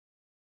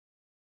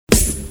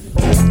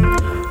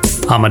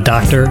I'm a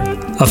doctor,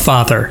 a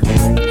father,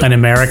 an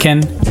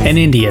American, an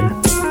Indian.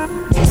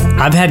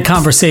 I've had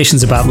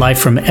conversations about life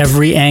from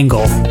every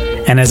angle,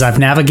 and as I've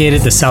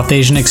navigated the South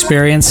Asian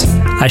experience,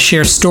 I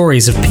share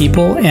stories of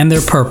people and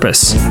their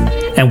purpose.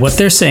 And what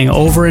they're saying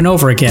over and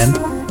over again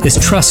is,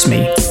 trust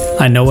me,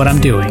 I know what I'm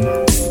doing.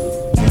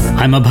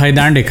 I'm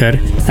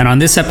Abhay and on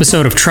this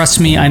episode of Trust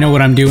Me, I Know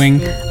What I'm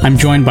Doing, I'm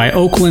joined by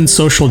Oakland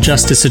social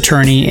justice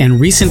attorney and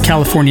recent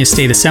California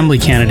State Assembly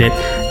candidate,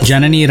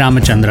 Janani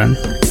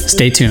Ramachandran.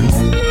 Stay tuned.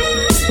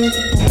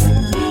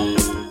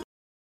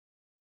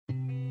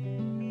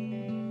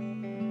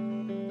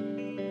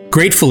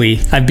 Gratefully,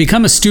 I've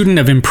become a student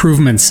of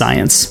improvement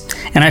science,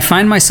 and I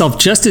find myself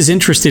just as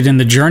interested in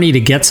the journey to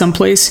get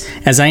someplace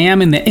as I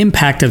am in the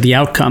impact of the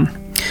outcome.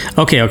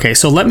 Okay,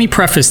 so let me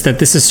preface that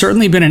this has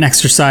certainly been an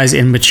exercise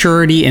in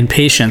maturity and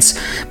patience,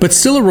 but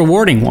still a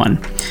rewarding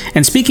one.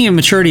 And speaking of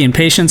maturity and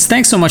patience,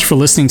 thanks so much for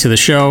listening to the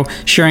show,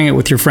 sharing it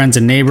with your friends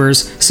and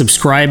neighbors,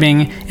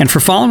 subscribing, and for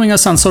following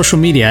us on social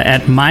media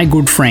at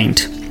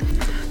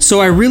MyGoodFriend.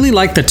 So I really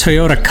like the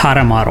Toyota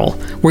Kata model,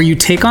 where you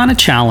take on a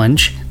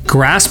challenge,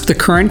 grasp the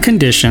current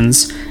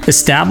conditions,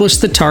 establish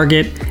the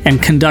target,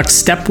 and conduct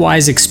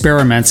stepwise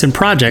experiments and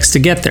projects to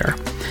get there.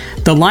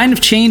 The line of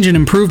change and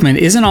improvement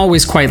isn't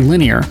always quite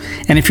linear,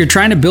 and if you're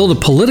trying to build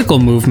a political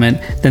movement,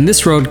 then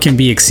this road can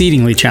be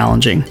exceedingly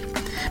challenging.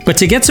 But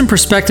to get some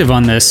perspective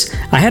on this,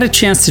 I had a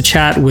chance to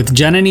chat with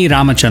Janani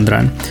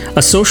Ramachandran,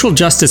 a social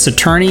justice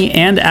attorney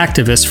and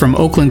activist from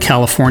Oakland,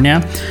 California,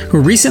 who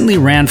recently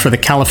ran for the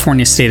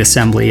California State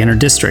Assembly in her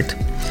district.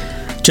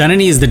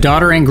 Janani is the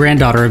daughter and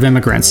granddaughter of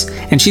immigrants,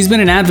 and she's been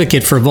an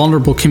advocate for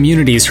vulnerable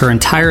communities her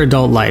entire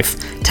adult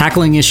life,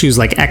 tackling issues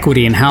like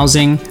equity in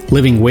housing,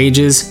 living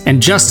wages,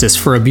 and justice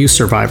for abuse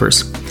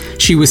survivors.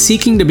 She was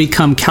seeking to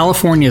become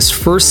California's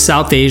first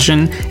South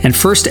Asian and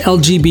first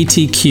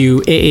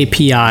LGBTQ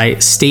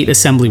AAPI state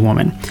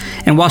assemblywoman.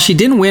 And while she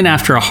didn't win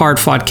after a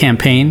hard-fought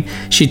campaign,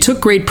 she took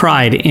great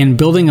pride in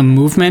building a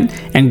movement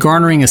and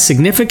garnering a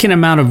significant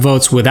amount of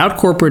votes without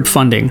corporate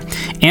funding,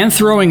 and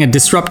throwing a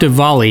disruptive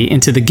volley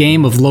into the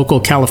game of local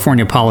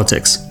California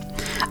politics.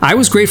 I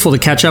was grateful to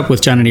catch up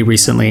with Janani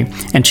recently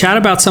and chat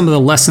about some of the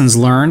lessons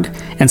learned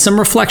and some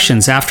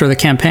reflections after the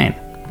campaign.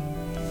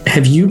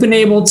 Have you been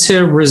able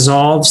to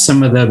resolve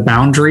some of the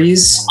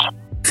boundaries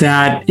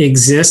that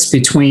exist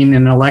between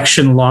an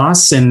election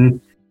loss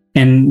and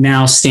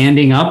now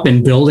standing up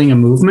and building a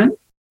movement?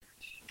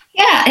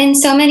 Yeah, in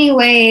so many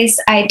ways,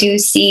 I do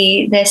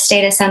see the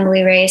state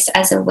assembly race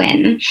as a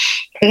win,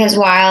 because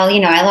while,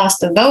 I lost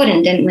the vote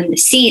and didn't win the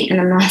seat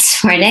and I'm not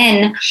sworn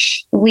in,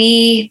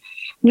 we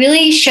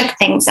really shook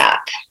things up.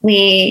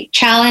 We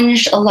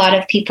challenged a lot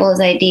of people's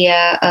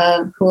idea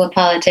of who a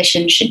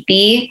politician should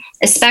be,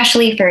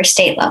 especially for a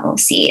state level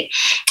seat.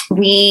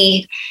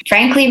 We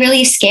frankly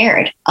really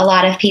scared a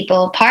lot of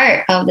people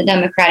part of the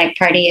Democratic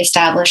Party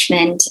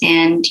establishment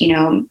and,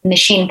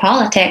 machine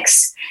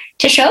politics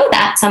to show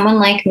that someone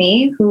like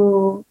me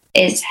who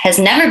has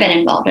never been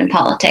involved in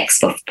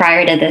politics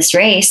prior to this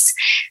race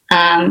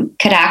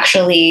could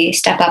actually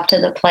step up to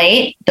the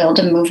plate, build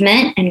a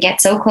movement, and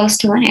get so close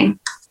to winning.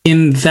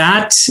 In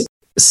that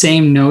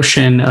same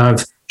notion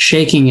of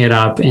shaking it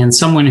up, and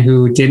someone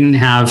who didn't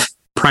have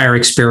prior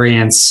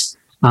experience,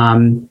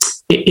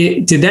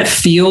 did that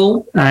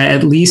feel,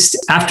 at least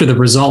after the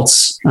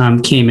results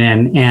came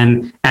in,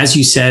 and as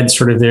you said,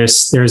 sort of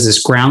there's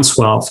this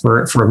groundswell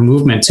for a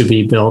movement to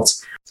be built.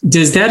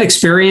 Does that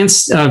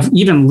experience of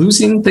even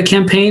losing the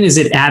campaign, is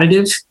it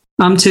additive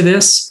to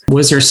this?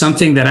 Was there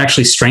something that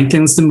actually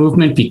strengthens the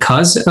movement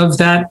because of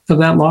that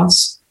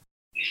loss?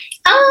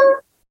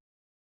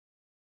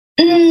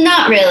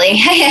 Not really.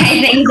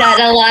 I think that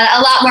a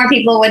lot more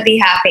people would be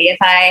happy if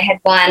I had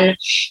won.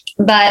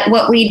 But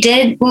what we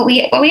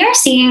are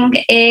seeing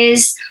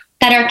is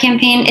that our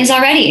campaign is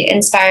already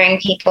inspiring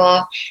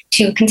people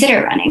to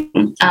consider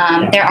running.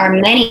 There are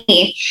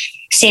many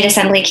state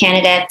assembly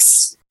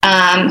candidates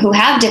who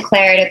have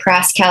declared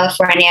across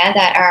California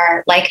that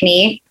are like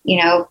me,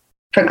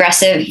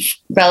 progressive,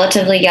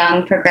 relatively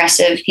young,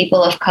 progressive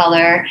people of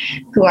color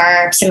who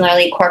are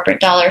similarly corporate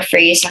dollar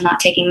free, so not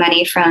taking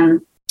money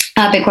from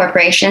big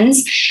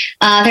corporations.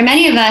 There are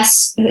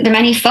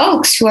many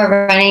folks who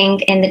are running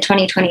in the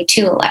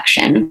 2022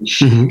 election.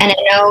 Mm-hmm. And I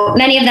know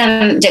many of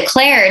them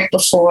declared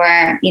before,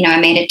 I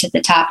made it to the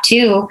top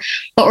two,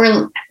 but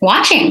we're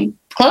watching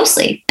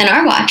closely and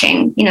are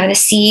watching, to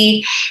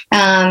see,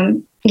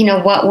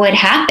 what would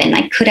happen?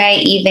 Like, could I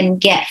even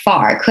get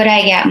far? Could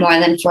I get more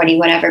than 40,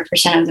 whatever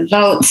 % of the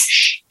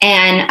votes?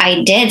 And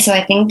I did. So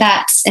I think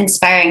that's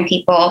inspiring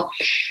people.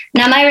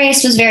 Now, my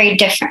race was very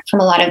different from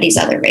a lot of these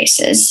other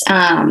races.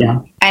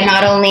 I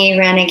not only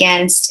ran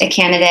against a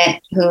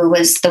candidate who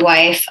was the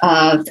wife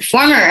of the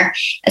former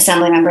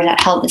assembly member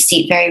that held the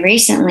seat very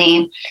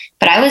recently,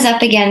 but I was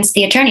up against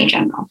the Attorney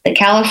General. The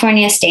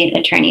California State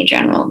Attorney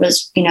General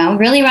was,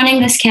 really running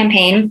this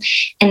campaign.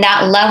 And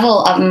that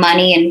level of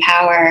money and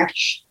power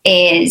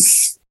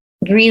is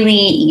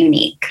really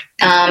unique.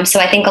 So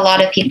I think a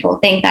lot of people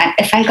think that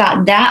if I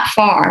got that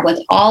far with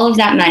all of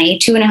that money,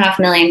 $2.5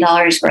 million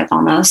worth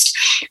almost,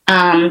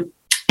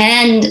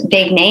 and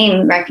big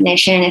name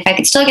recognition, if I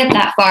could still get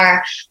that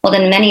far, well,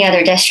 then many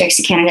other districts,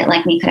 a candidate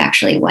like me could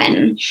actually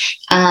win.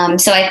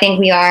 So I think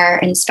we are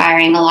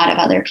inspiring a lot of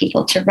other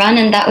people to run.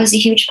 And that was a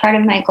huge part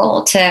of my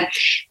goal, to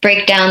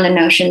break down the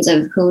notions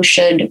of who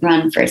should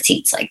run for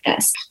seats like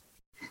this.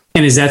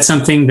 And is that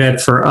something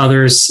that for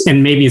others,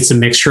 and maybe it's a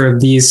mixture of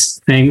these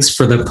things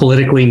for the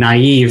politically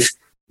naive,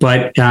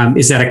 but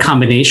is that a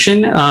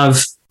combination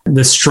of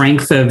the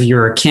strength of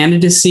your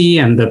candidacy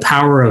and the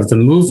power of the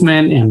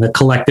movement and the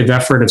collective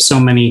effort of so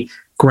many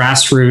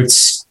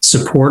grassroots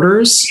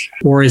supporters?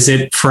 Or is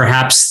it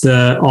perhaps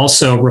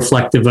also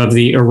reflective of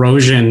the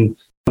erosion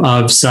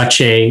of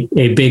such a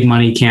big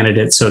money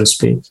candidate, so to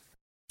speak?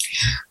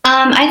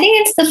 I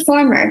think it's the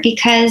former,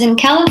 because in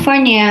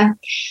California,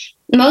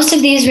 most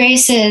of these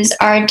races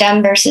are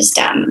Dem versus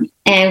Dem,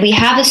 and we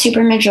have a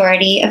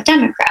supermajority of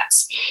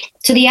Democrats.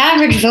 So the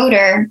average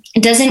voter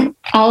doesn't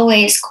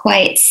always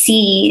quite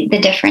see the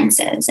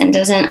differences and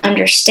doesn't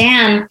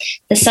understand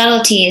the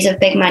subtleties of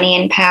big money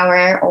and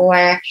power,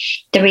 or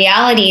the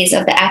realities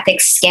of the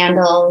ethics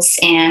scandals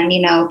and,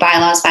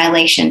 bylaws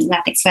violations and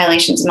ethics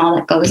violations and all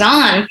that goes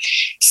on.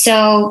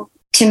 So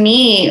to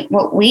me,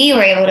 what we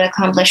were able to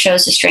accomplish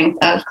shows the strength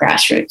of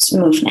grassroots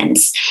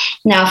movements.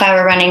 Now, if I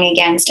were running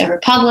against a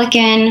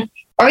Republican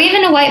or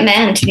even a white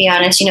man, to be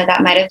honest,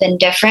 that might have been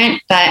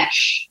different. But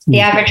the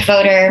average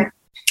voter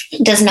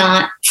does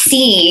not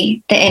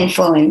see the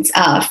influence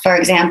of, for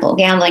example,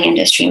 gambling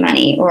industry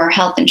money or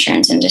health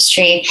insurance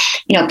industry,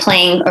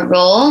 playing a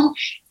role.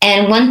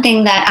 And one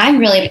thing that I'm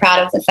really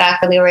proud of the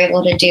fact that we were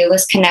able to do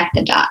was connect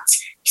the dots.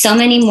 So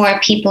many more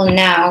people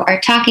now are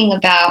talking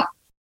about,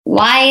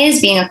 why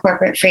is being a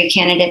corporate-free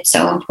candidate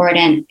so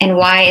important? And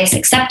why is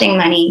accepting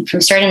money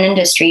from certain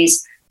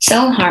industries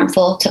so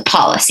harmful to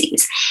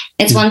policies?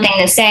 It's one thing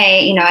to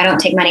say, I don't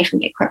take money from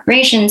big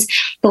corporations,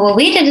 but what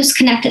we did was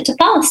connect it to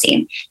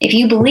policy. If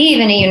you believe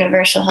in a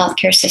universal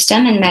healthcare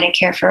system and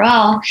Medicare for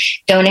all,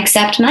 don't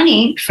accept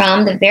money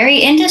from the very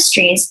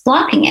industries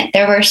blocking it.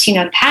 There were,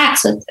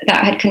 PACs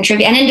that had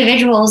contributed, and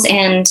individuals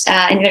and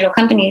individual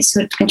companies who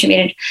had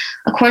contributed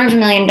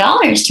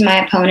 $250,000 to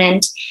my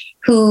opponent,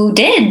 who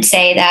did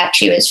say that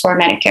she was for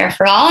Medicare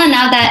for all. And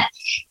now that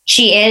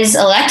she is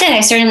elected,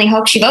 I certainly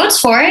hope she votes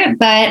for it.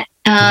 But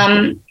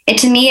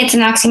to me, it's an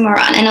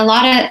oxymoron. And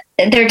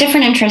there are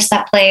different interests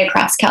that play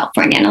across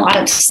California. And a lot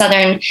of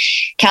Southern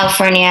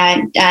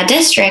California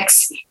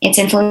districts, it's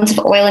influence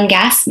of oil and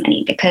gas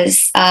money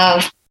because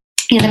of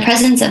the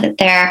presence of it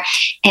there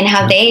and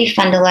how they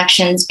fund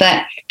elections.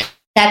 But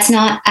that's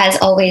not as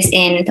always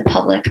in the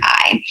public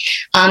eye.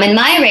 In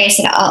my race,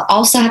 it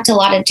also had a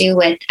lot to do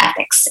with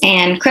ethics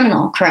and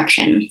criminal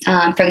corruption.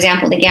 For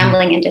example, the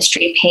gambling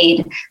industry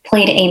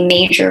played a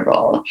major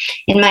role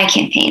in my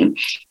campaign.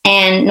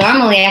 And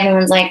normally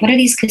everyone's like, what are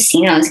these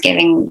casinos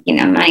giving,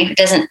 money? It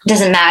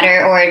doesn't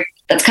matter, or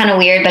that's kind of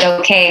weird, but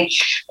okay.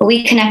 But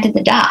we connected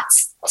the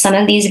dots. Some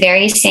of these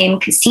very same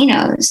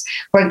casinos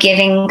were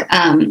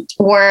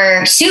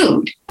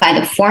sued by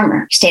the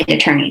former state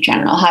attorney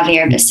general,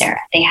 Javier Becerra.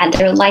 They had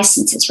their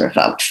licenses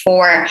revoked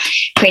for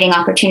creating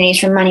opportunities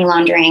for money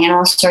laundering and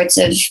all sorts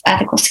of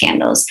ethical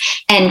scandals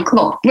and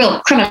real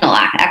criminal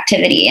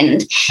activity.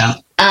 And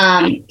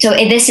so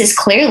this is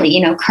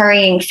clearly,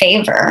 currying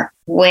favor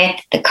with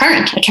the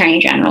current attorney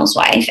general's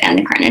wife and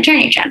the current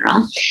attorney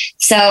general.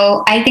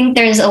 So I think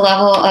there's a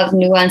level of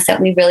nuance that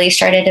we really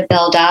started to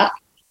build up.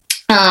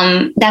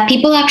 That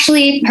people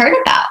actually heard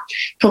about.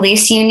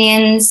 Police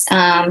unions,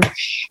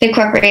 big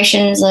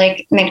corporations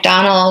like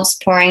McDonald's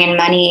pouring in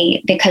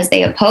money because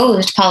they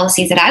opposed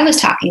policies that I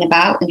was talking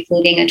about,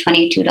 including a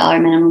 $22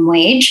 minimum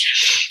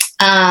wage.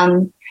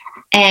 And,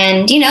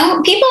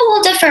 people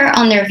will differ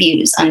on their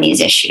views on these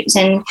issues.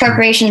 And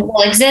corporations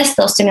will exist.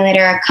 They'll stimulate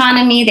our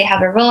economy. They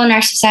have a role in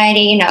our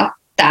society.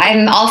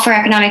 I'm all for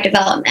economic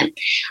development.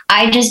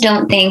 I just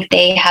don't think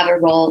they have a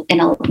role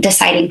in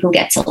deciding who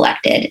gets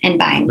elected and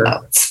buying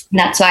votes. And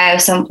that's why it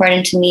was so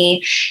important to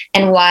me,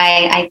 and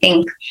why I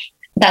think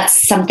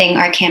that's something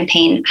our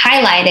campaign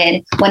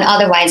highlighted when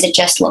otherwise it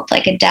just looked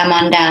like a Dem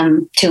on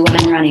Dem, two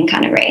women running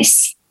kind of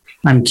race.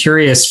 I'm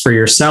curious for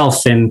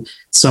yourself, and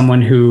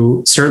someone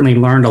who certainly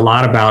learned a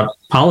lot about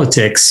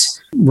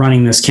politics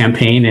running this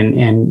campaign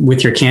and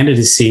with your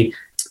candidacy.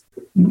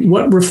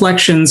 What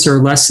reflections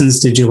or lessons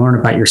did you learn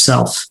about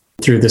yourself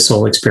through this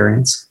whole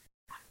experience?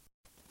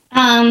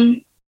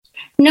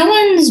 No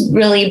one's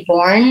really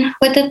born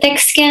with a thick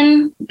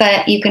skin,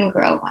 but you can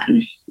grow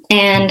one.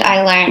 And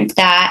I learned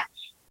that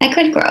I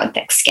could grow a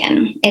thick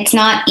skin. It's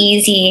not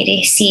easy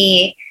to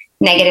see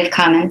negative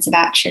comments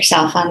about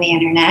yourself on the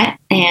internet.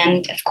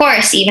 And of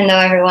course, even though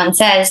everyone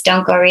says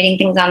don't go reading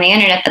things on the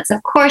internet, that's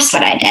of course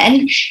what I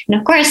did. And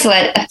of course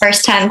what a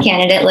first-time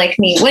candidate like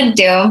me would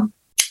do.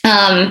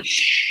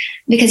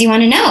 Because you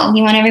want to know,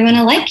 you want everyone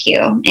to like you.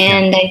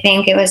 And I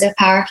think it was a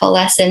powerful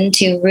lesson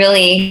to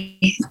really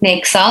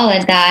make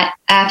solid that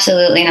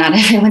absolutely not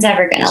everyone's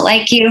ever going to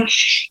like you.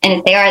 And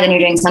if they are, then you're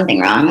doing something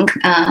wrong.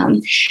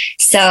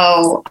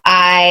 So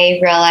I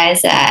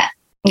realized that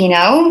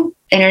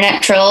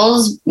internet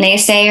trolls,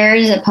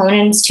 naysayers,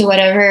 opponents to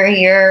whatever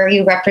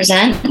you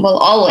represent will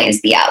always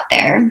be out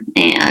there,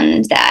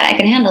 and that I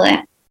can handle it.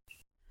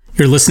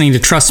 You're listening to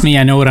Trust Me,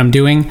 I Know What I'm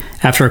Doing.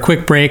 After a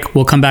quick break,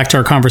 we'll come back to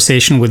our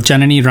conversation with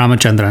Janani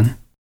Ramachandran.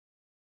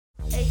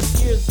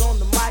 8 years on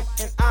the mic,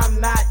 and I'm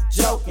not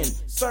joking.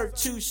 Serve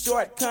too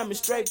short, coming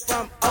straight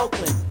from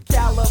Oakland,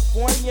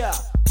 California,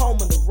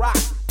 home of the rock.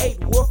 8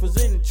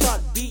 woofers in the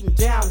trunk, beating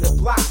down the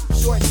block.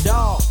 Short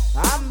dog,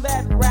 I'm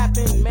that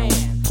rapping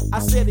man. I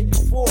said it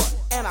before,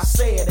 and I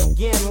say it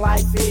again,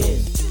 life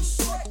is.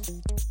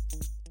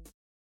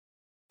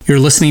 You're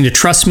listening to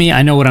Trust Me,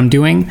 I Know What I'm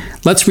Doing.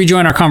 Let's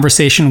rejoin our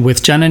conversation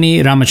with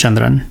Janani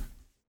Ramachandran.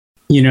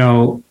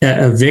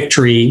 A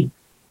victory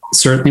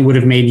certainly would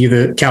have made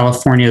you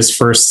California's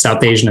first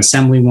South Asian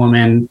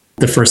Assemblywoman,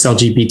 the first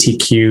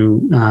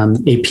LGBTQ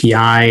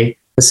API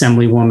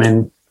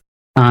Assemblywoman.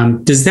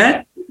 Does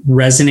that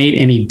resonate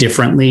any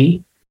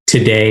differently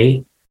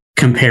today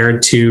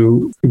compared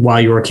to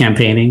while you were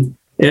campaigning?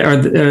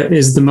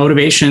 Is the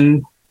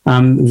motivation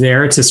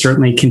there to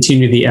certainly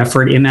continue the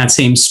effort in that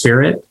same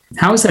spirit?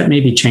 How has that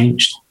maybe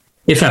changed,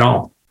 if at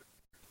all?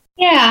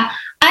 Yeah,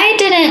 I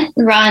didn't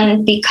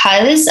run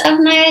because of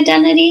my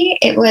identity.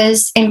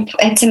 It's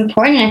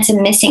important. It's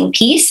a missing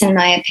piece, in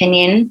my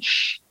opinion.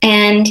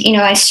 And,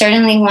 I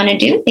certainly want to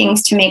do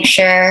things to make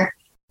sure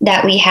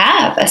that we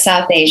have a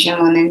South Asian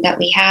woman, that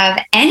we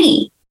have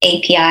any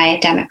API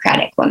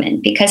Democratic woman,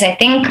 because I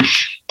think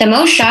the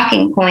most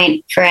shocking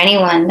point for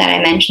anyone that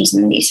I mentioned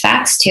some of these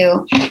facts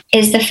to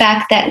is the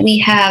fact that we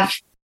have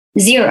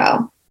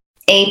 0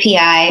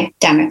 API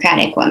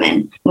Democratic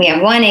women. We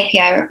have 1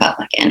 API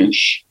Republican,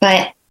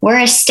 but we're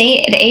a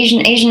state. The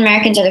Asian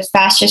Americans are the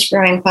fastest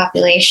growing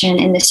population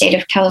in the state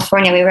of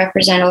California. We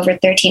represent over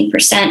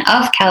 13%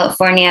 of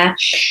California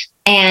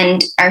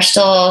and are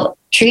still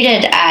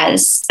treated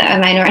as a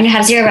minority and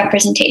have 0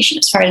 representation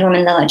as far as women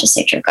in the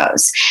legislature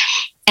goes.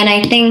 And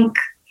I think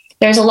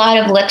there's a lot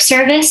of lip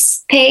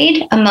service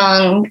paid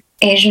among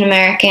Asian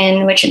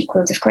American, which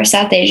includes, of course,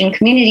 South Asian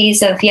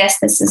communities of, yes,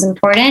 this is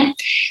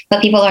important,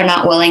 but people are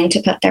not willing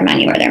to put their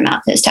money where their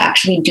mouth is to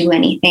actually do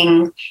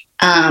anything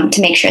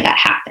to make sure that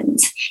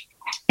happens.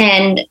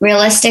 And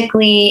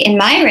realistically, in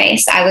my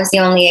race, I was the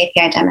only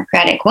API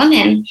Democratic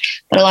woman,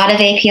 but a lot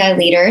of API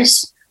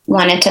leaders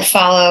wanted to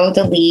follow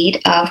the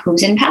lead of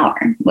who's in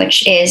power,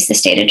 which is the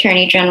state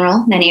attorney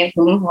general, many of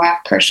whom who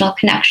have personal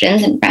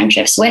connections and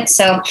friendships with.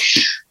 So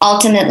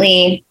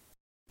ultimately,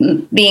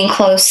 being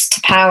close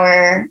to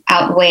power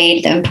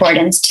outweighed the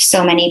importance to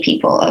so many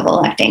people of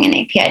electing an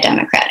API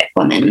Democratic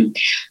woman.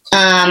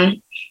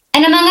 And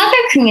among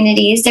other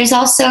communities, there's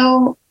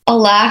also a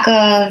lack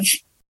of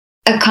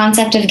a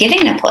concept of giving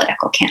to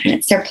political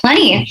candidates. There are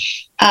plenty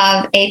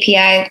of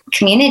API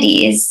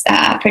communities,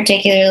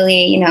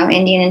 particularly,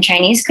 Indian and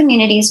Chinese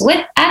communities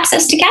with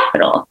access to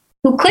capital,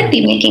 who could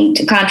be making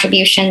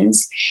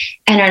contributions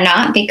and are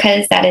not,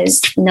 because that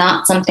is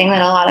not something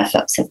that a lot of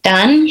folks have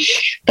done.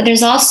 But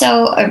there's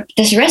also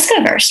this risk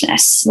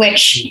averseness,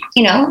 which,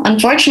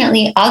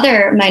 unfortunately,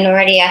 other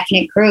minority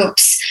ethnic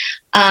groups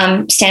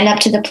stand up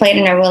to the plate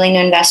and are willing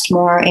to invest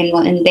more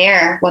in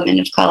their women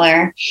of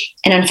color.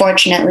 And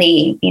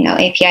unfortunately,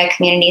 API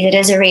communities, it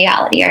is a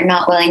reality, are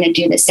not willing to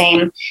do the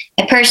same.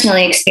 I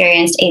personally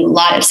experienced a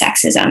lot of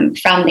sexism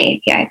from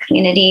the API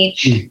community,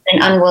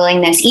 and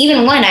unwillingness,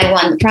 even when I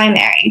won the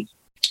primary,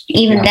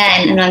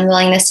 then, an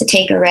unwillingness to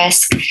take a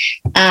risk.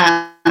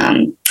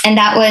 And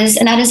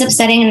that is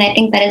upsetting. And I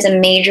think that is a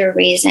major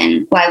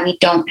reason why we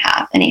don't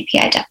have an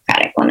API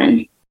Democratic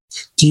woman.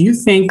 Do you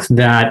think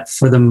that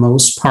for the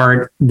most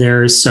part,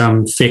 there's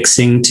some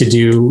fixing to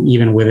do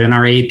even within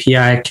our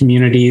API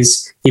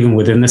communities, even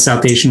within the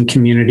South Asian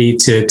community,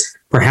 to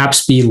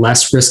perhaps be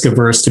less risk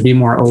averse, to be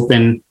more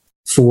open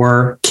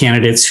for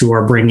candidates who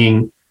are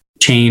bringing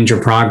change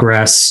or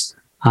progress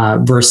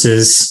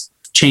versus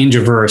change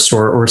averse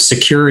or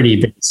security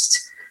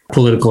based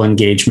political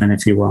engagement,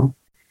 if you will?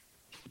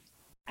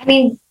 I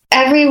mean,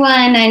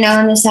 everyone I know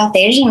in the South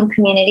Asian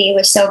community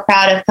was so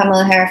proud of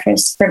Kamala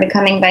Harris for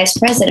becoming vice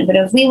president. But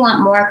if we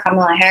want more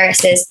Kamala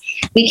Harrises,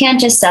 we can't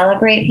just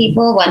celebrate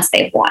people once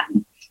they've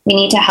won. We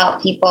need to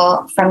help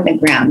people from the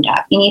ground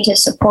up. You need to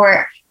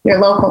support your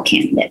local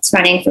candidates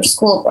running for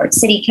school board,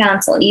 city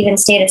council, even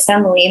state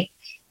assembly.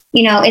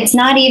 It's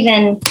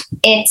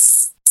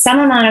some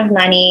amount of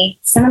money,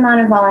 some amount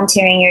of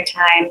volunteering your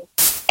time.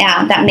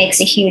 That makes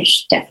a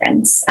huge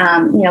difference.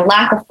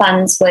 Lack of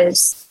funds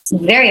was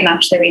very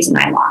much the reason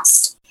I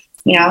lost.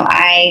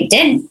 I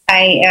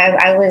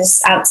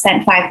was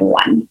outspent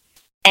 5-1,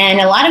 and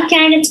a lot of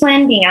candidates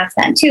win being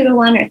outspent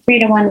 2-1 or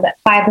 3-1, but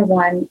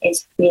 5-1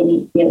 is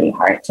really, really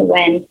hard to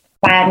win.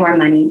 If I had more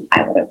money,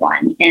 I would have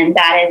won. And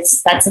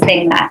that's the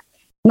thing that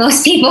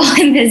most people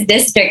in this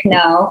district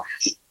know,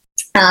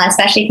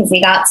 especially because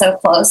we got so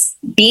close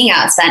being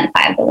outspent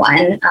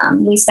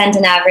 5-1. We spent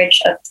an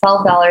average of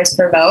 $12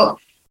 per vote.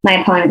 My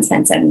opponent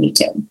spent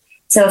 $72.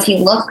 So if you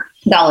look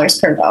dollars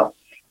per vote,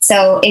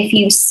 So if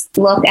you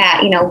look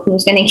at,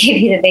 who's going to give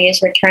you the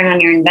biggest return on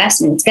your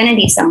investment, it's going to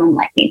be someone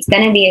like me. It's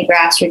going to be a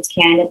grassroots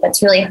candidate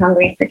that's really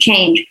hungry for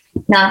change,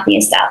 not the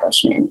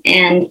establishment.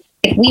 And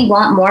if we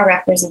want more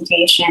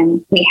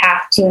representation, we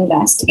have to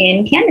invest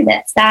in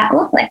candidates that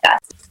look like us.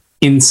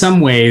 In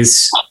some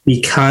ways,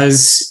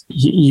 because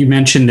you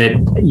mentioned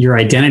that your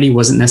identity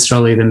wasn't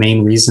necessarily the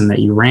main reason that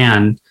you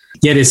ran,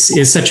 yet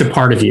is such a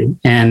part of you.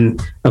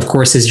 And of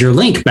course, is your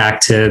link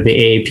back to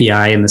the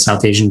AAPI and the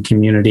South Asian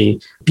community.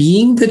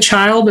 Being the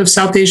child of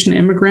South Asian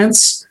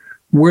immigrants,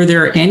 were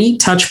there any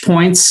touch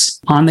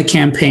points on the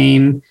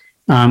campaign,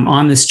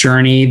 on this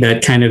journey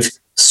that kind of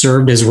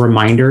served as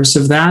reminders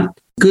of that,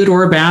 good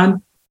or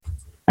bad?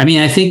 I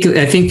mean, I think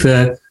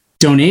the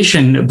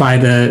donations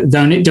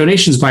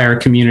by our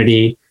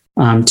community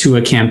to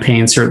a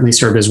campaign certainly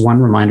served as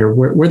one reminder.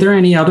 Were there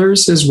any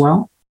others as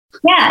well?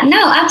 Yeah,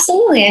 no,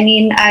 absolutely. I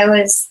mean,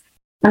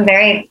 I'm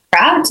very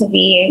proud to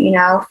be,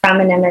 from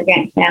an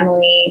immigrant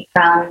family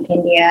from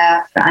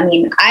India.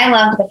 I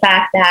loved the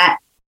fact that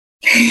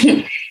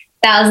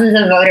thousands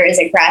of voters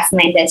across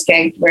my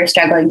district were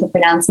struggling to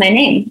pronounce my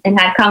name and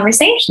had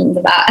conversations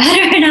about how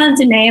to pronounce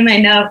a name. I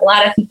know a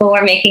lot of people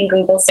were making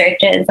Google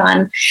searches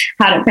on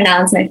how to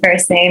pronounce my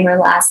first name or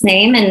last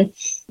name. And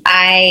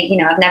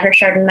I've never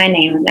shortened my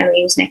name. I've never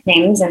used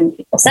nicknames. And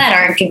people said,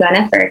 aren't you going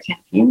to for a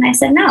campaign? And I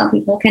said, no,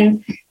 people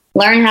can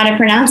learn how to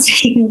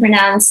pronounce. You can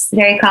pronounce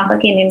very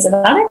complicated names of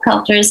other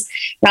cultures.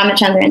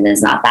 Ramachandran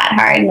is not that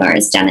hard, nor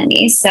is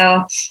Janani.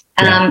 So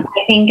I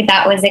think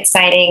that was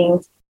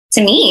exciting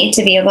to me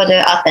to be able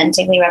to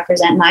authentically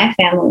represent my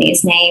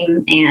family's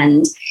name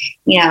and,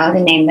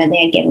 the name that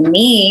they had given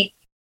me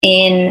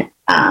in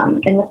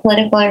the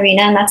political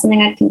arena. And that's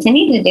something I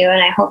continue to do.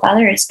 And I hope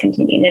others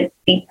continue to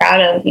be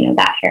proud of,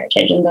 that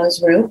heritage and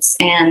those roots.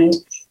 And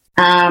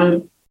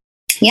I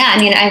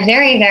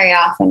very, very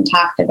often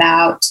talked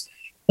about,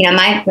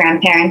 my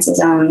grandparents'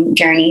 own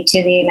journey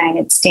to the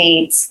United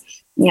States,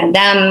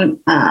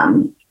 them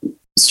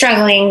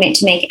struggling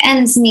to make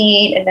ends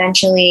meet,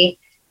 eventually,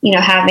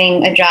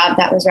 having a job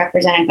that was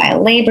represented by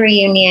a labor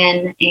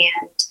union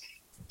and,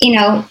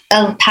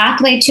 a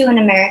pathway to an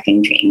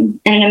American dream,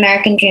 and an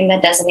American dream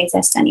that doesn't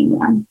exist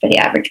anymore for the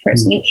average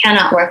person. You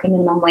cannot work a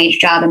minimum wage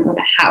job and own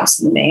a house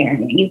in the Bay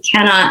Area. You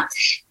cannot,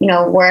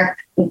 work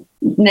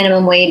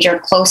minimum wage or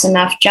close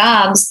enough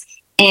jobs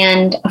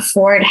and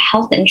afford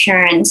health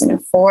insurance and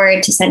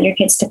afford to send your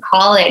kids to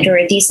college or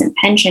a decent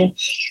pension.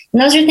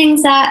 And those are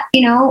things that,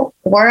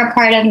 were a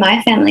part of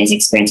my family's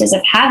experiences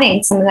of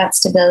having some of that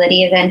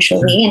stability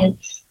eventually. And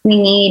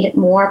we need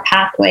more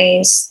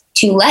pathways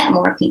to let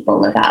more people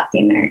live out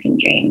the American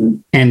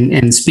dream.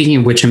 And speaking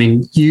of which,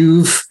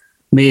 you've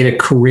made a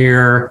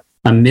career,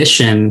 a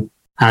mission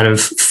out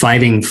of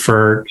fighting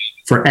for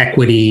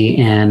equity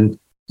and,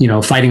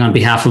 fighting on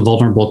behalf of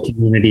vulnerable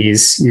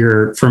communities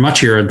for much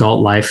of your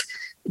adult life.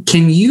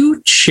 Can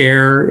you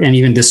share and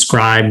even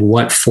describe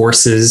what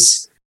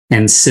forces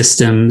and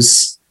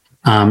systems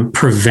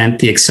prevent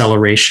the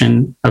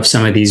acceleration of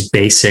some of these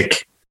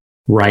basic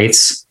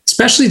rights,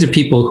 especially to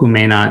people who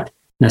may not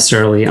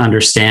necessarily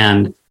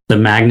understand the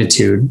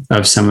magnitude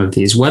of some of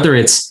these, whether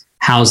it's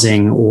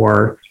housing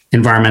or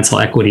environmental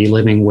equity,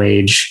 living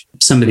wage,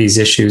 some of these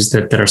issues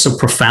that are so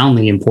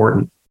profoundly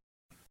important?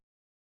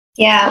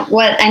 Yeah,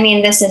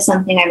 this is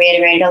something I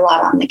reiterated a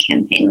lot on the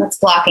campaign. What's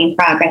blocking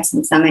progress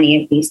in so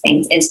many of these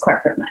things is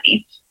corporate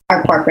money,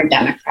 or corporate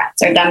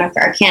Democrats, or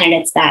Democrat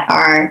candidates that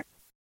are,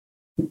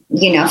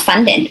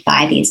 funded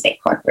by these big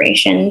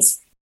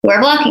corporations who are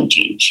blocking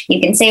change.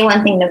 You can say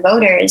one thing to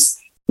voters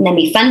and then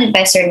be funded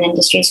by certain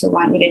industries who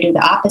want you to do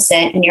the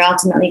opposite, and you're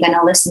ultimately going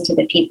to listen to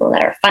the people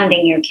that are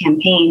funding your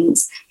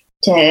campaigns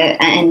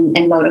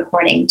and vote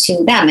according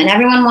to them. And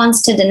everyone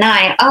wants to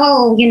deny,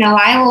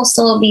 I will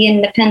still be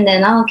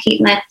independent. I'll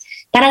keep that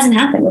hasn't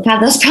happened. We've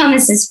had those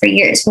promises for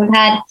years. We've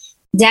had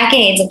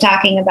decades of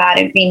talking about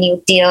a Green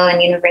New Deal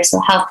and universal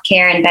health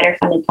care and better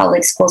funded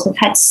public schools. We've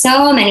had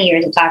so many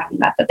years of talking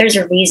about that. There's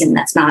a reason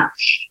that's not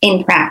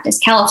in practice.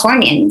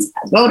 Californians,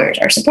 as voters,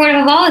 are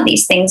supportive of all of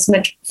these things,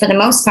 which for the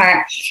most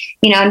part,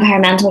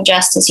 environmental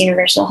justice,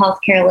 universal health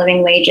care,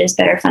 living wages,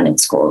 better funded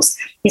schools.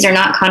 These are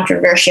not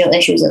controversial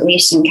issues, at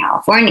least in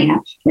California,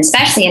 and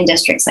especially in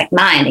districts like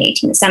mine, the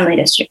 18th Assembly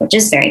District, which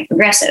is very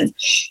progressive.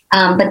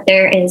 But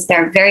there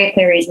are very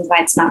clear reasons why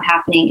it's not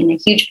happening. And a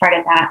huge part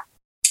of that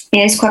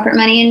is corporate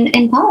money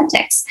in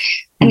politics.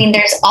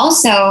 There's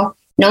also,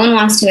 no one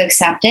wants to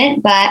accept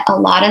it, but a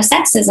lot of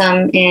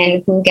sexism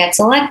in who gets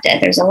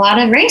elected. There's a lot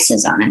of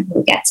racism in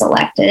who gets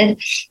elected,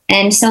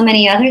 and so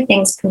many other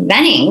things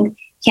preventing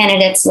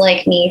candidates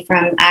like me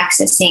from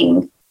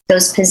accessing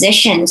those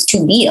positions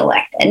to be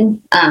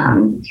elected.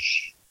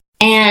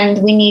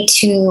 And we need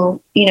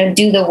to,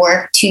 do the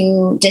work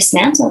to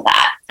dismantle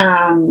that.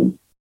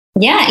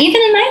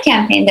 Even in my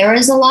campaign, there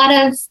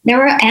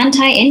were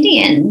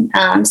anti-Indian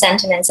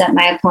sentiments that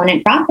my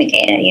opponent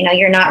propagated.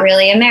 You're not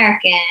really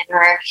American,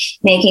 or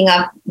making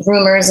up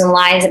rumors and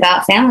lies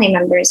about family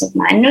members of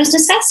mine. And it was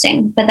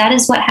disgusting, but that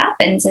is what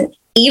happens. And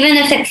even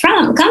if it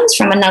comes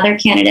from another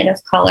candidate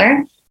of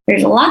color,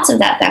 There's lots of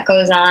that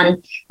goes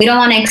on. We don't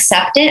want to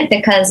accept it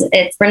because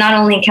we're not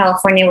only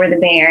California, we're the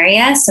Bay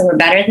Area, so we're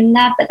better than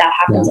that, but that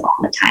happens all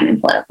the time in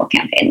political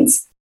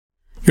campaigns.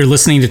 You're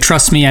listening to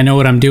Trust Me, I Know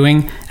What I'm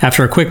Doing.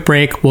 After a quick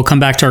break, we'll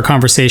come back to our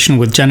conversation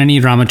with Janani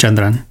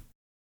Ramachandran.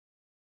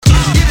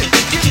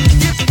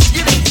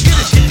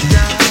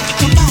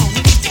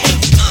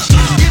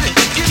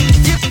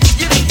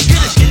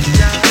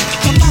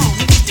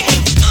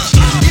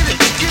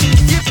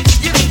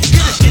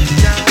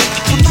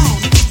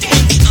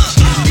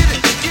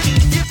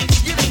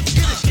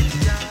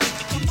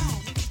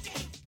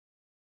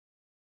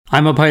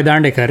 I'm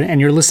Abhay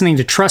and you're listening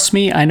to Trust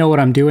Me, I Know What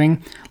I'm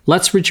Doing.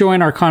 Let's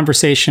rejoin our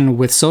conversation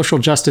with social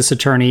justice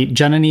attorney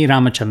Janani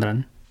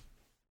Ramachandran.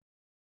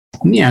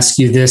 Let me ask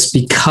you this,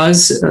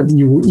 because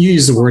you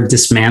use the word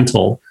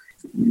dismantle.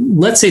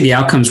 Let's say the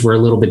outcomes were a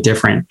little bit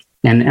different.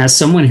 And as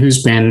someone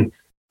who's been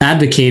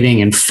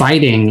advocating and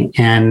fighting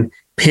and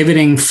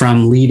pivoting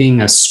from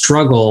leading a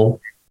struggle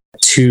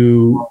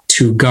to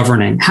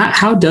governing,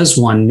 how does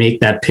one make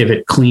that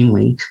pivot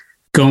cleanly,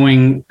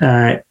 going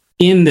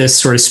in this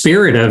sort of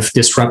spirit of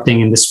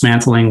disrupting and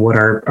dismantling what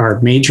are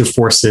major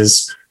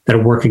forces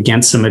that work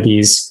against some of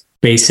these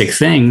basic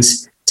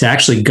things, to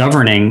actually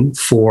governing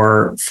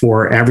for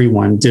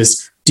everyone? Do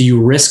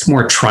you risk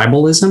more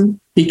tribalism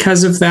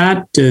because of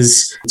that?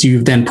 Do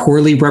you then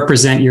poorly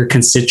represent your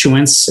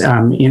constituents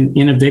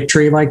in a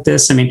victory like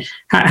this? I mean,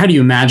 how do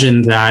you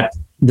imagine that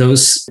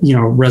those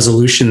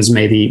resolutions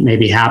may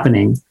be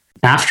happening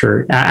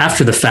after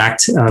the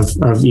fact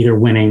of either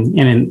winning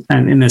and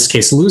in this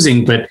case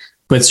losing, but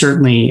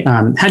certainly,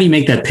 how do you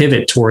make that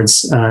pivot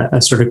towards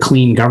a sort of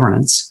clean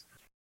governance?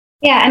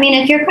 Yeah, I mean,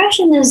 if your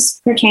question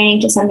is pertaining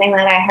to something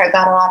that I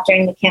got a lot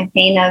during the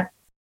campaign of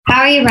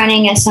how are you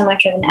running as so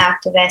much of an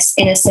activist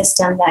in a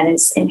system that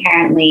is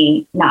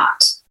inherently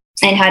not?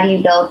 And how do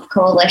you build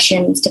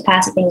coalitions to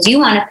pass the things you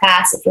want to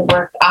pass if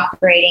you're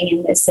operating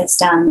in this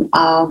system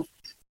of,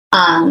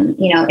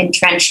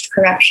 entrenched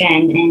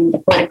corruption and the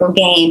political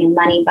game and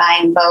money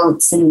buying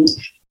votes and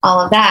all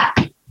of that?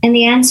 And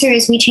the answer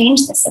is we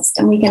change the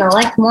system. We can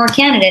elect more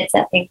candidates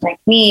that think like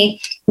me.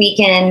 We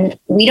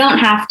don't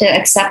have to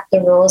accept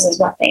the rules as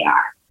what they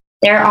are.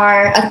 There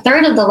are a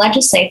third of the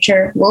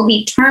legislature will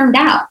be termed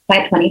out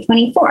by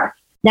 2024.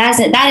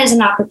 That is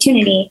an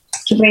opportunity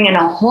to bring in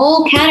a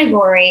whole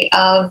category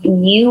of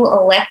new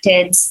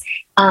electeds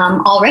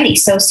already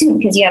so soon,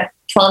 because you have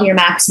 12-year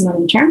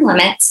maximum term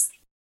limits.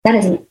 That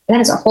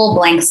is a whole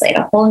blank slate,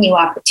 a whole new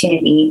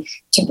opportunity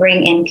to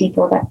bring in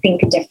people that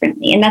think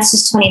differently. And that's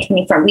just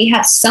 2024. We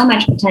have so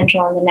much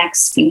potential in the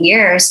next few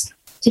years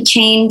to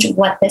change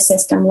what the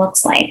system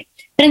looks like.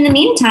 But in the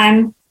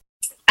meantime,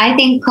 I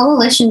think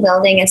coalition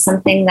building is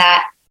something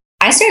that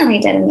I certainly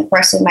did in the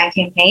course of my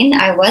campaign.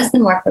 I was the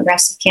more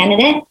progressive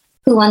candidate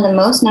who won the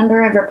most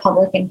number of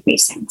Republican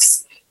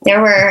precincts.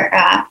 There were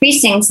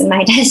precincts in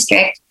my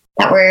district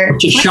that were...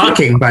 Which is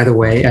shocking, by the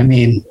way. I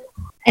mean...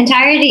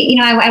 entirety,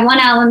 I won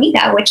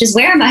Alameda, which is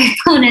where my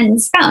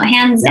opponent's from,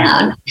 hands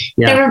down.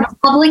 Yeah. There were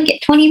Republican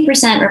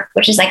 20%,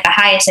 which is like the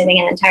highest, I think,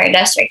 in the entire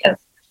district of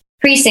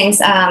precincts,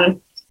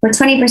 where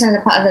 20%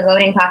 of the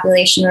voting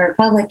population were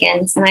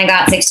Republicans, and I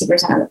got 60%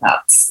 of the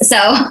votes. So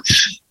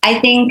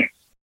I think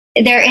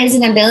there is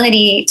an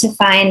ability to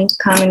find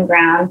common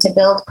ground, to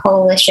build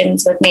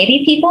coalitions with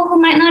maybe people who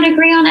might not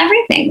agree on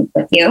everything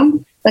with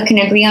you, but can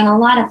agree on a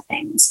lot of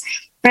things.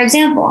 For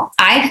example,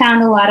 I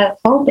found a lot of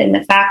hope in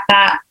the fact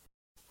that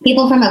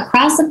people from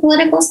across the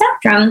political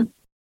spectrum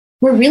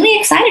were really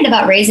excited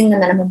about raising the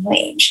minimum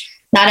wage.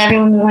 Not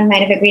everyone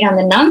might have agreed on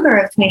the number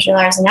of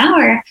 $22 an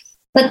hour,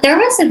 but there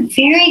was a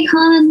very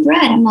common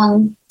thread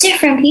among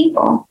different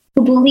people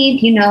who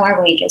believed,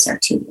 our wages are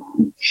too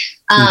low.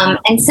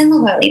 And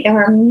similarly, there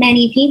were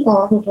many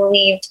people who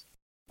believed,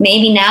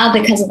 maybe now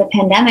because of the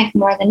pandemic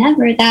more than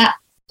ever, that,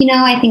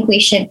 I think we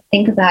should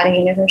think about a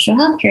universal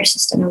healthcare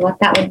system and what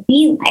that would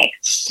be like.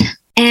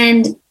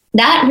 And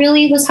that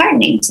really was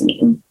heartening to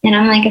me. And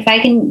I'm like, if I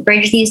can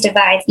bridge these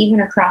divides even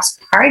across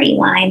party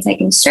lines, I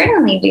can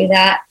certainly do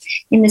that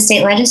in the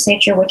state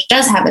legislature, which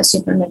does have a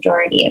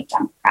supermajority of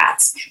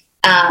Democrats.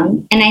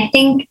 And I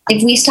think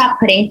if we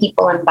stop putting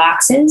people in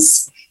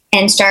boxes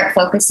and start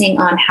focusing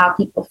on how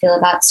people feel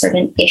about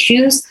certain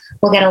issues,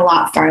 we'll get a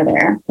lot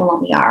farther than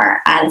what we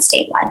are at a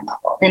statewide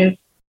level. And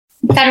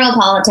federal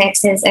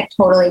politics is a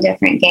totally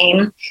different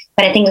game.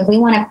 But I think if we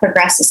want to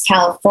progress as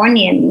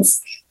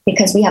Californians,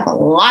 because we have a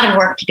lot of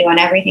work to do on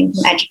everything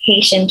from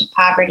education to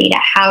poverty to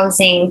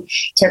housing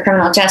to our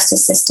criminal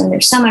justice system.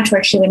 There's so much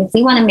work to do. And if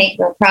we want to make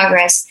real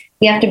progress,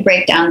 we have to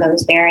break down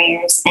those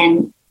barriers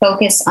and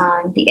focus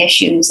on the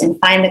issues and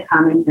find the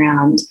common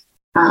ground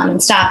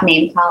and stop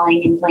name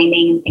calling and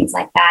blaming and things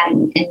like that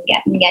and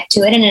get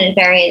to it. And it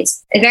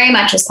very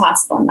much is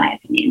possible, in my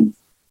opinion.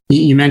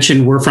 You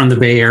mentioned we're from the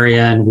Bay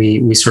Area and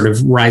we sort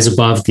of rise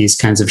above these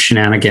kinds of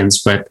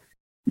shenanigans, but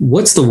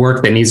what's the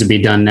work that needs to be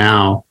done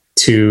now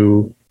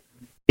to,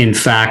 in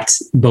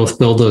fact, both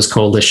build those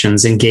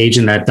coalitions, engage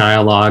in that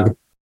dialogue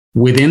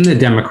within the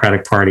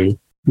Democratic Party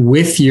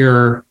with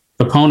your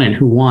opponent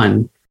who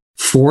won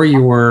for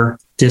your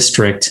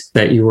district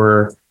that you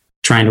were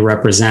trying to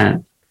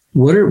represent.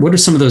 What are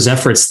some of those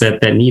efforts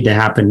that need to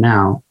happen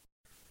now?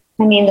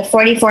 I mean, the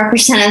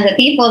 44% of the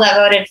people that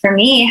voted for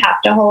me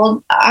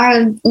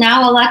are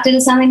now elected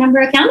assembly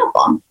member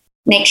accountable.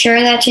 Make sure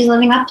that she's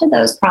living up to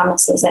those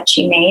promises that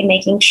she made,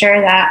 making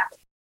sure that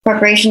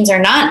corporations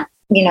are not,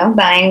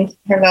 buying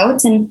her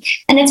votes. And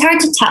it's hard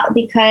to tell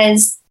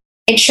because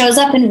it shows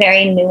up in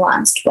very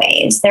nuanced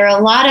ways. There are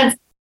a lot of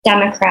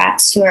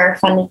Democrats who are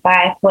funded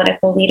by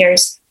political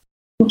leaders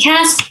who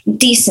cast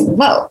decent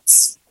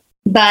votes,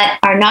 but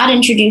are not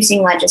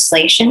introducing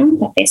legislation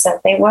that they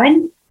said they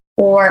would,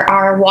 or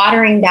are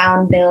watering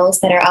down bills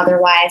that are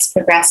otherwise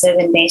progressive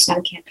and based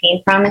on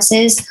campaign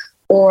promises,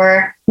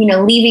 or,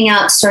 leaving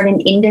out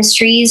certain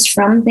industries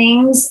from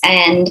things.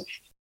 And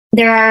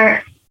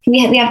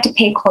we have to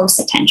pay close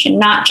attention,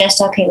 not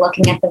just,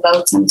 looking at the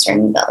votes on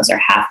certain bills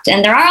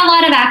and there are a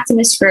lot of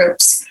activist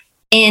groups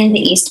in the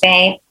East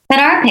Bay that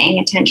are paying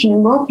attention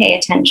and will pay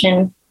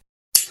attention.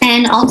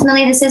 And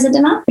ultimately, this is a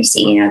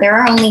democracy. There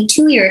are only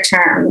 2-year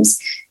terms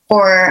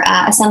for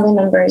assembly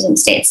members and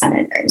state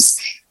senators.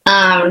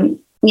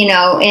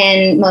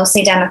 In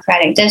mostly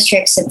Democratic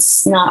districts,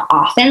 it's not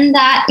often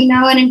that,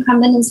 an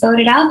incumbent is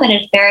voted out, but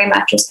it very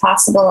much is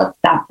possible if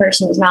that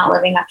person is not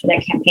living up to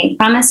their campaign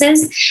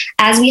promises,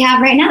 as we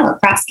have right now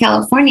across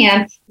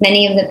California.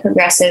 Many of the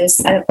progressives,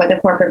 the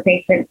corporate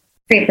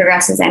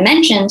pre-progressives I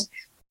mentioned,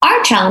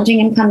 are challenging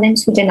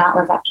incumbents who did not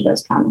live up to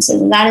those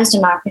promises. And that is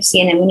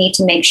democracy. And we need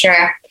to make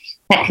sure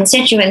that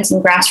constituents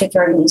and grassroots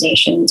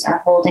organizations are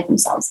holding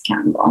themselves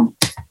accountable.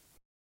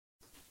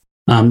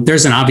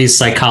 There's an obvious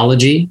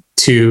psychology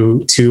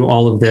to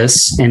all of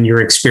this, and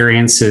your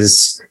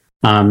experiences,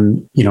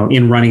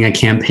 in running a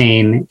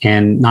campaign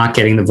and not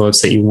getting the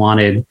votes that you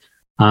wanted.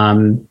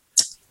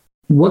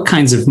 What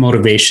kinds of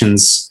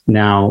motivations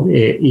now,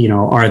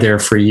 are there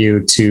for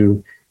you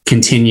to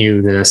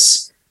continue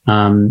this?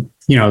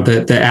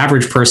 The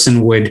average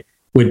person would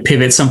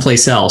pivot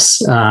someplace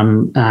else,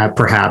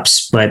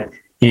 perhaps, but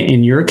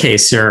in your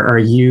case,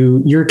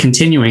 you're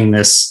continuing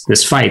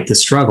this fight,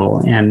 this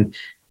struggle, and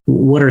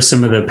what are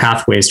some of the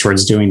pathways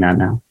towards doing that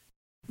now?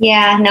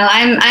 Yeah, no,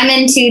 I'm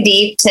in too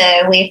deep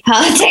to leave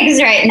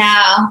politics right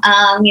now.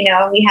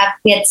 We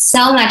had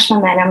so much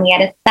momentum. We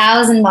had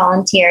 1,000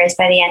 volunteers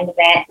by the end of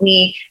it.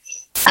 We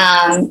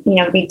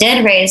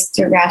did raise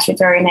through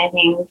grassroots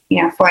organizing,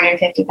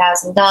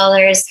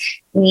 $450,000.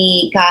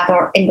 We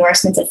got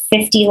endorsements of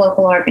 50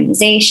 local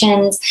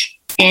organizations,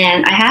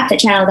 and I have to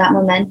channel that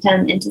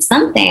momentum into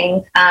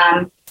something.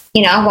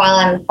 While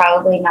I'm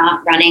probably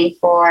not running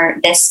for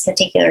this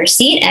particular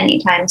seat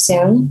anytime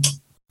soon,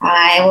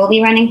 I will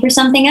be running for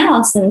something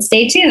else, and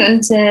stay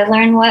tuned to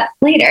learn what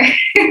later.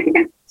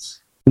 Let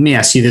me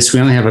ask you this. We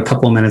only have a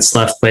couple of minutes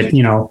left, but,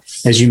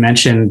 as you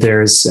mentioned,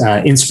 there's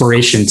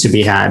inspiration to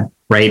be had,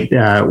 right?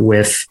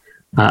 With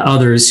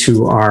others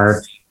who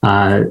are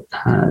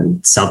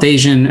South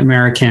Asian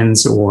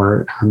Americans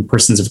or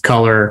persons of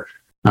color.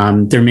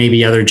 There may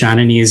be other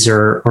Jananis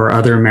or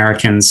other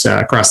Americans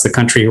across the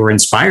country who are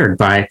inspired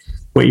by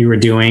what you were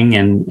doing,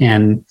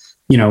 and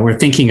we're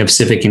thinking of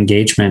civic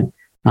engagement.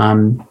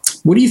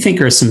 What do you think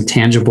are some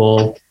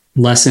tangible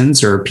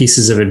lessons or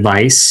pieces of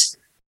advice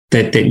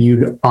that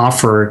you'd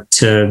offer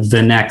to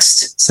the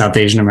next South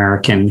Asian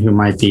American who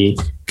might be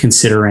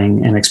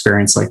considering an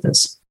experience like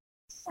this?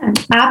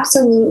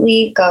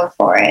 Absolutely go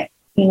for it.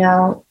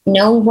 No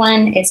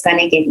one is going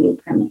to give you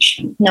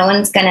permission. No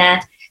one's going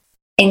to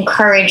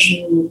encourage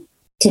you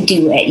to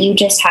do it. You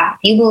just have,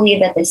 you believe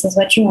that this is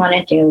what you want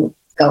to do,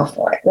 go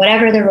for it.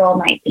 Whatever the role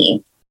might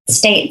be,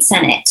 state,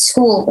 Senate,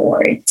 school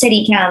board,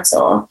 city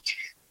council,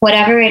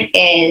 whatever it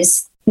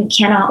is, you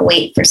cannot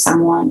wait for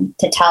someone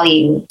to tell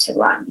you to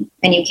run.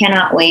 And you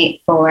cannot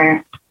wait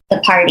for the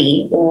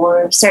party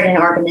or certain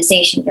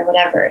organizations or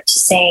whatever to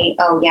say,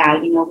 oh yeah,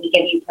 we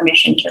give you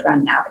permission to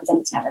run now, because then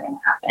it's never going to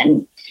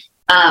happen.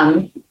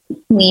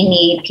 We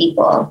need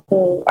people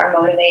who are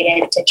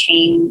motivated to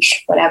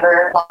change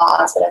whatever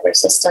laws, whatever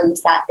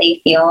systems that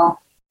they feel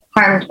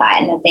harmed by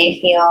and that they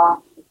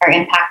feel are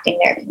impacting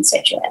their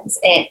constituents.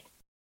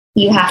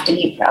 You have to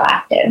be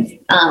proactive,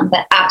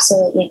 but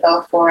absolutely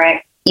go for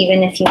it.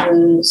 Even if you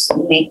lose,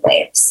 you make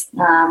waves,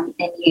 and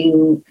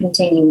you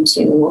continue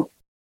to,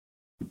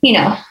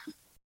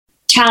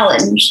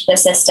 challenge the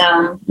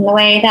system in the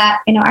way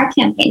that, our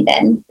campaign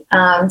did.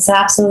 So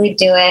absolutely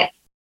do it.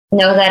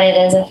 Know that it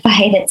is a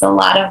fight. It's a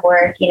lot of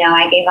work.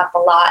 I gave up a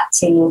lot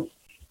to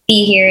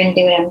be here and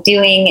do what I'm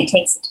doing. It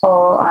takes a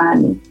toll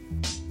on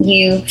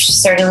you,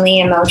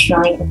 certainly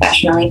emotionally,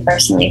 professionally,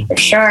 personally, for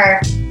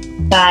sure.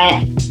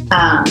 But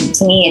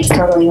to me, it's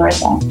totally worth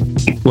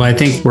it. Well, I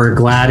think we're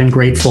glad and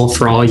grateful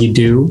for all you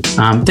do.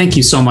 Thank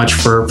you so much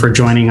for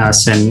joining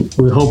us, and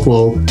we hope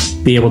we'll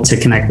be able to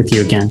connect with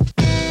you again.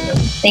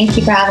 Thank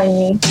you for having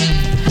me.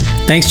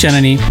 Thanks,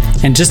 Janani.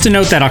 And just to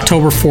note that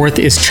October 4th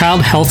is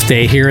Child Health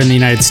Day here in the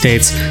United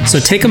States, so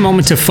take a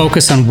moment to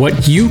focus on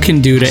what you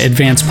can do to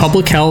advance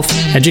public health,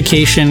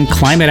 education,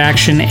 climate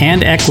action,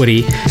 and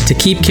equity to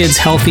keep kids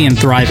healthy and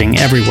thriving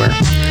everywhere.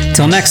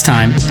 Till next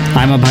time,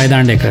 I'm Abhay.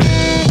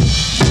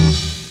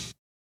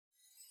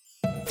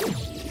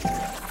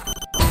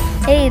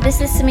 Hey,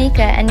 this is Samika,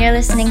 and you're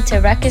listening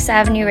to Ruckus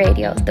Avenue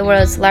Radio, the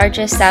world's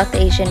largest South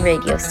Asian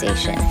radio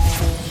station.